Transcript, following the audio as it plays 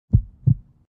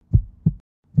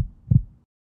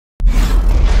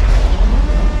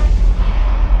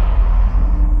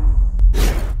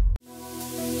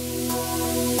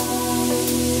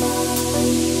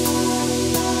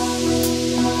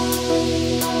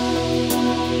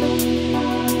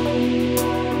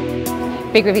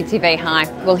Big Review TV, hi.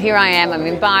 Well, here I am, I'm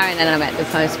in Byron and I'm at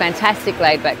this most fantastic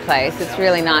laid-back place. It's a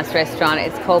really nice restaurant.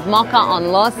 It's called Mokha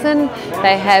On Lawson.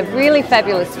 They have really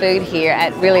fabulous food here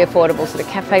at really affordable sort of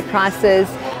cafe prices.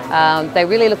 They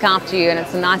really look after you and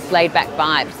it's a nice laid-back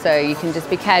vibe. So you can just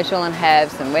be casual and have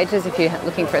some wedges if you're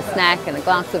looking for a snack and a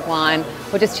glass of wine,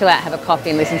 or just chill out, have a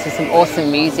coffee and listen to some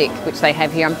awesome music, which they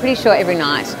have here, I'm pretty sure, every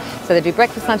night. So they do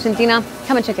breakfast, lunch and dinner.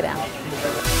 Come and check it out.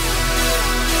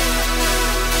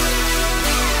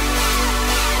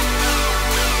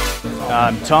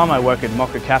 I'm Tom, I work at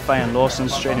Mokha Cafe on Lawson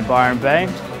Street in Byron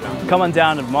Bay. Come on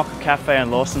down to Mokha Cafe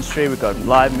on Lawson Street. We've got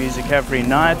live music every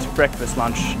night, breakfast,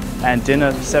 lunch and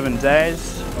dinner 7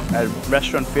 days at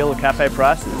restaurant feel of cafe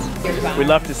prices. We'd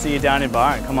love to see you down in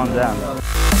Byron. Come on down.